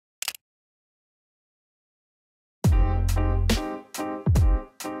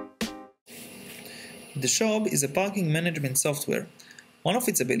The SHOB is a parking management software. One of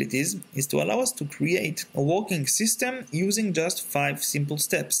its abilities is to allow us to create a working system using just 5 simple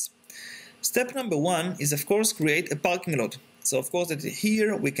steps. Step number 1 is, of course, create a parking lot. So of course that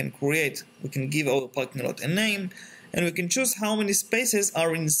here we can give our parking lot a name, and we can choose how many spaces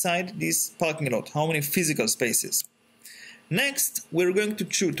are inside this parking lot, how many physical spaces. Next, we're going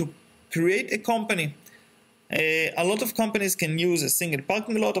to create a company. A lot of companies can use a single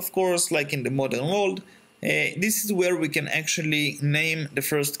parking lot, of course, like in the modern world. This is where we can actually name the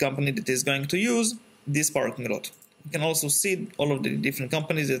first company that is going to use this parking lot. You can also see all of the different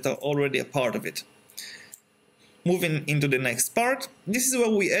companies that are already a part of it. Moving into the next part, this is where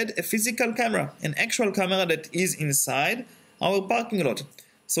we add a physical camera, an actual camera that is inside our parking lot.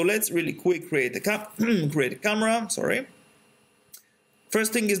 So let's really quick create a camera.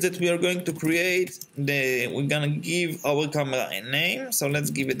 First thing is that we are going to we're gonna give our camera a name. So let's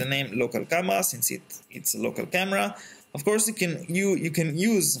give it the name local camera, since it's a local camera. Of course, you can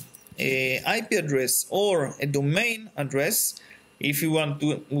use a IP address or a domain address if you want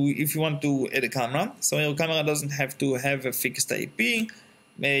to add a camera. So your camera doesn't have to have a fixed IP.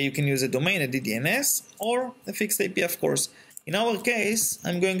 You can use a domain, a DNS, or a fixed IP, of course. In our case,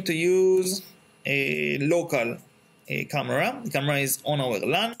 I'm going to use a local camera. The camera is on our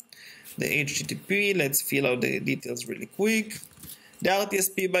LAN. The HTTP, let's fill out the details really quick. The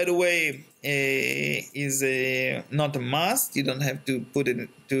RTSP, by the way, is not a must. You don't have to put it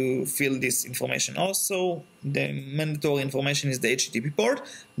to fill this information also. The mandatory information is the HTTP port.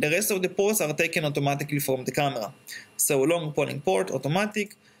 The rest of the ports are taken automatically from the camera. So long polling port,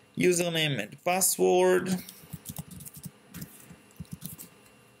 automatic, username and password.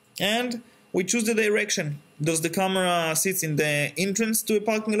 And we choose the direction. Does the camera sit in the entrance to a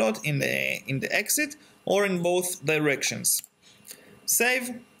parking lot, in the exit, or in both directions?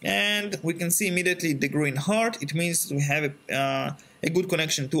 Save, and we can see immediately the green heart. It means we have a good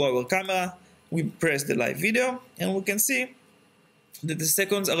connection to our camera. We press the live video, and we can see that the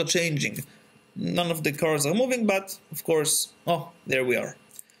seconds are changing. None of the cars are moving, but of course, oh, there we are.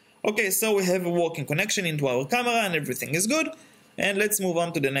 Okay, so we have a working connection into our camera, and everything is good. And let's move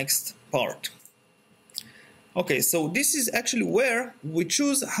on to the next part. Okay, so this is actually where we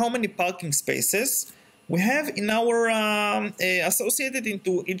choose how many parking spaces we have in our associated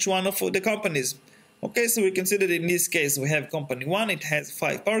into each one of the companies. Okay, so we can see that in this case we have company 1, it has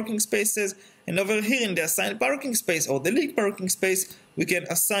 5 parking spaces, and over here in the assigned parking space or the league parking space, we can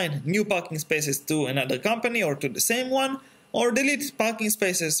assign new parking spaces to another company or to the same one, or delete parking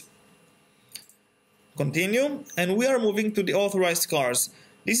spaces. Continue, and we are moving to the authorized cars.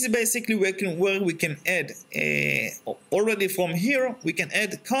 This is basically where we can add, already from here, we can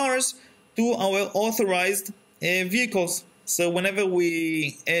add cars to our authorized vehicles. So whenever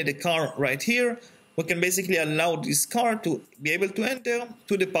we add a car right here, we can basically allow this car to be able to enter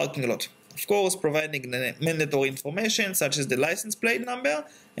to the parking lot. Of course, providing the mandatory information such as the license plate number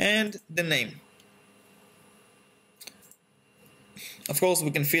and the name. Of course, we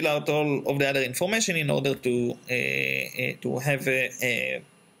can fill out all of the other information in order to have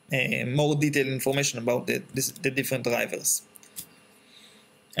more detailed information about the different drivers.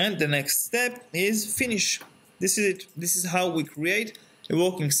 And the next step is finish. This is it. This is how we create a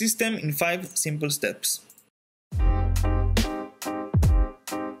working system in 5 simple steps.